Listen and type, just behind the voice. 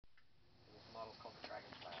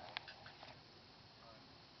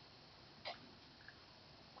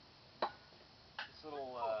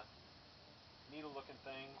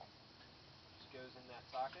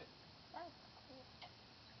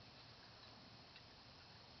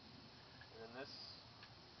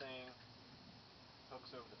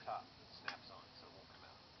hooks over the top and snaps on, so it won't come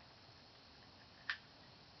out.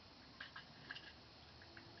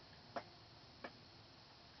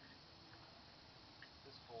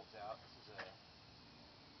 This folds out. This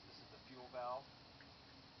is the fuel valve.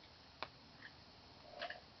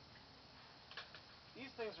 These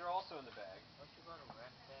things are also in the bag. Don't you gotta wrap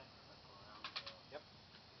that like around the... Yep.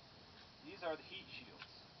 These are the heat shields.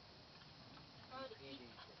 Oh, the heat.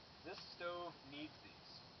 This stove needs these.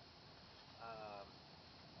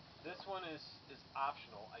 This one is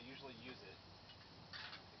optional. I usually use it.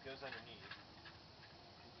 It goes underneath.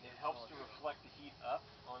 It helps to reflect the heat up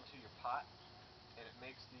onto your pot, and it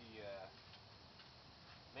makes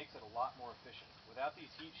makes it a lot more efficient. Without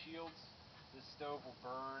these heat shields, this stove will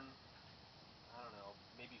burn, I don't know,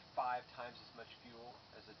 maybe 5 times as much fuel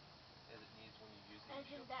as it needs when you use the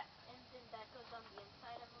heat shield. And then that goes on the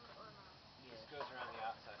inside of them, or not? This goes around the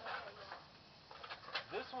outside. Okay,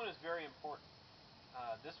 yeah. This one is very important.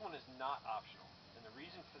 This one is not optional, and the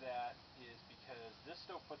reason for that is because this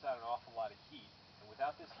stove puts out an awful lot of heat, and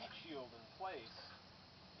without this heat shield in place,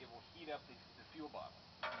 it will heat up the fuel bottle.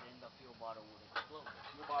 And then the fuel bottle would explode. The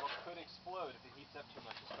fuel bottle could explode if it heats up too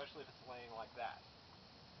much, especially if it's laying like that.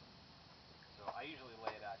 So I usually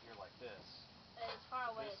lay it out here like this. As far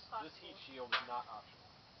away as possible. This heat shield is not optional.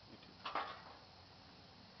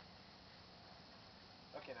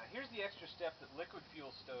 Okay, now here's the extra step that liquid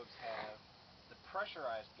fuel stoves have. The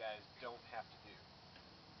pressurized guys don't have to do.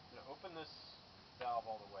 I'm going to open this valve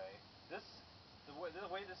all the way. The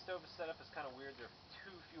way this stove is set up is kind of weird. There are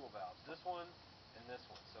 2 fuel valves, this one and this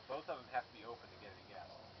one. So both of them have to be open to get any gas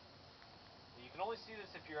in. Now, you can only see this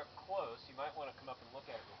if you're up close. You might want to come up and look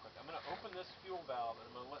at it real quick. I'm going to open this fuel valve, and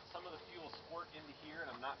I'm going to let some of the fuel squirt into here, and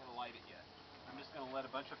I'm not going to light it yet. I'm just going to let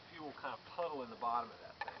a bunch of fuel kind of puddle in the bottom of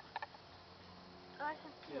that thing. Oh, I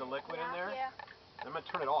can see the liquid in there? Yeah. Then I'm going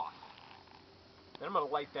to turn it off. Then I'm going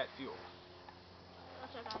to light that fuel.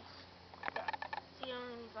 Okay, guys. Yeah. See, it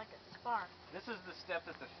only needs like a spark. This is the step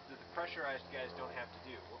that the pressurized guys don't have to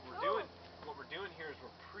do. What we're doing here is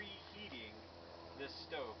we're preheating this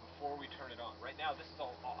stove before we turn it on. Right now, this is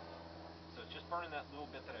all off, so it's just burning that little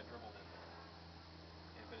bit that I dribbled in there.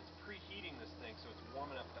 But it's preheating this thing so it's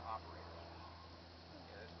warm enough to operate.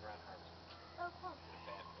 Yeah, there's brown harvest. Oh, cool. In a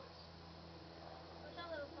bad place. What's that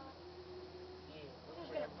little fella? Yeah,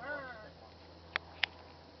 He's gonna burn.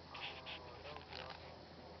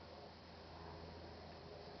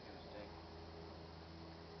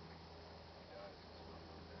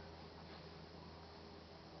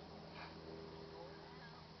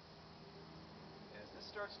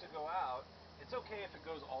 Starts to go out, it's okay if it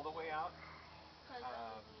goes all the way out.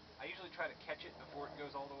 I usually try to catch it before it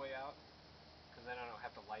goes all the way out, because then I don't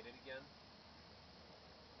have to light it again.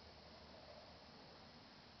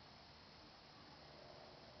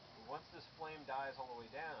 And once this flame dies all the way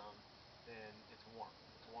down, then it's warm.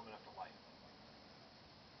 It's warm enough to light.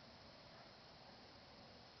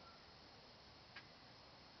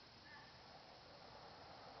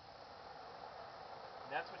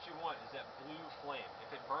 And that's what you want, is that blue flame.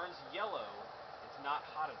 If it burns yellow, it's not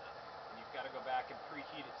hot enough, and you've got to go back and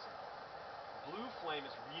preheat it some more. Blue flame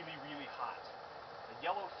is really, really hot. The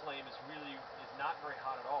yellow flame is not very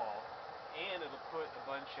hot at all, and it'll put a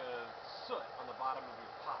bunch of soot on the bottom of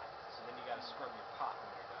your pot. So then you got to scrub your pot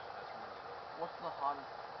when you're done, and that's really annoying. What's the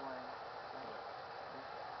hottest flame?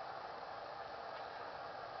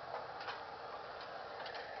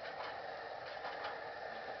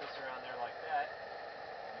 You put this around there like that,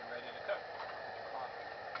 and you're ready to cook. Put your pot on.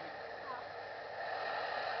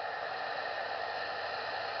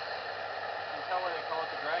 You can tell why they call it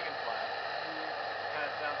the Dragon Fly. It kind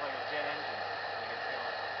of sounds like a jet engine when it gets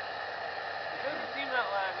going. It doesn't seem that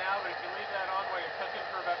loud now, but if you leave that on while you're cooking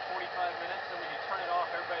for about 45 minutes, then when you turn it off,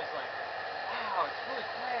 everybody's like, wow, it's really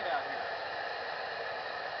quiet out here.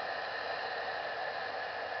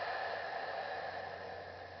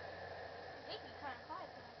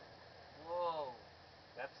 Whoa.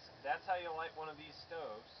 That's how you light one of these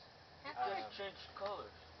stoves. It just changed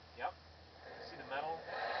colors. Yep. See the metal? It's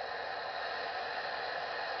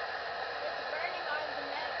burning on the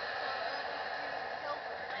metal, so it'll turn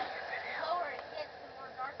silver. But the lower it gets, the more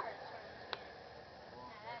darker it turns.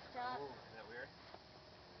 Isn't that weird?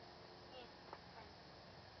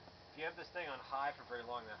 If you have this thing on high for very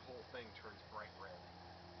long, that whole thing turns bright red.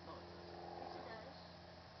 No, it doesn't. Yes, it does.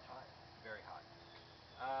 Hot. Very hot.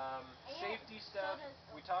 Safety stuff,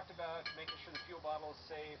 we talked about making sure the fuel bottle is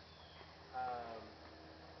safe.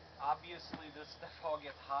 Obviously this stuff all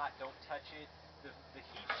gets hot, don't touch it. The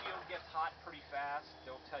heat shield gets hot pretty fast,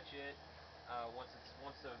 don't touch it once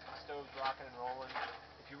the stove's rocking and rolling.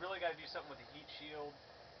 If you really got to do something with the heat shield,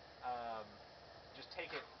 just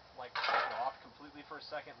take it like off completely for a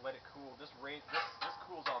second, let it cool. This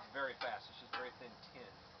cools off very fast. It's just very thin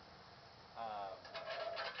tin.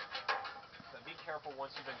 But be careful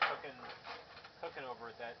once you've been cooking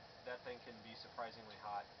over it. That thing can be surprisingly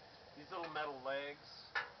hot. These little metal legs,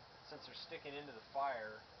 since they're sticking into the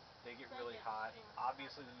fire, they get really hot.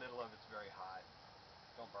 Obviously, the middle of it's very hot.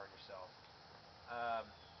 Don't burn yourself.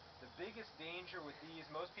 The biggest danger with these,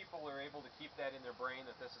 most people are able to keep that in their brain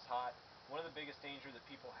that this is hot. One of the biggest danger that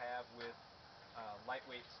people have with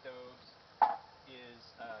lightweight stoves is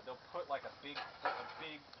they'll put like a big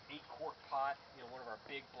 8-quart pot, one of our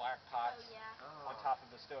big black pots, on top of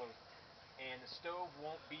the stove, and the stove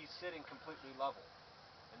won't be sitting completely level.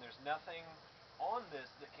 And there's nothing on this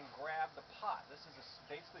that can grab the pot. This is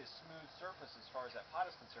basically a smooth surface as far as that pot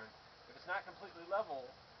is concerned. If it's not completely level,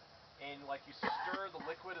 and like you stir the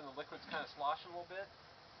liquid and the liquid's kind of sloshing a little bit,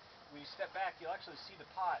 when you step back, you'll actually see the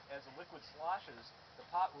pot as the liquid sloshes. The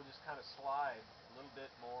pot will just kind of slide a little bit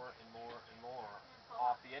more and more and more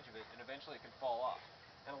off the edge of it, and eventually it can fall off.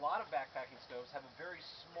 And a lot of backpacking stoves have a very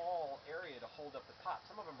small area to hold up the pot.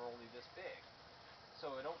 Some of them are only this big,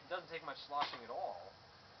 so it doesn't take much sloshing at all,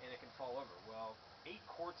 and it can fall over. Well, 8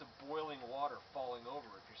 quarts of boiling water falling over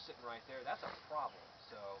if you're sitting right there, that's a problem.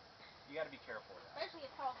 So you got to be careful of that. Especially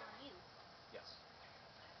if it's all for you. Yes.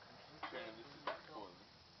 Okay, this is not cool.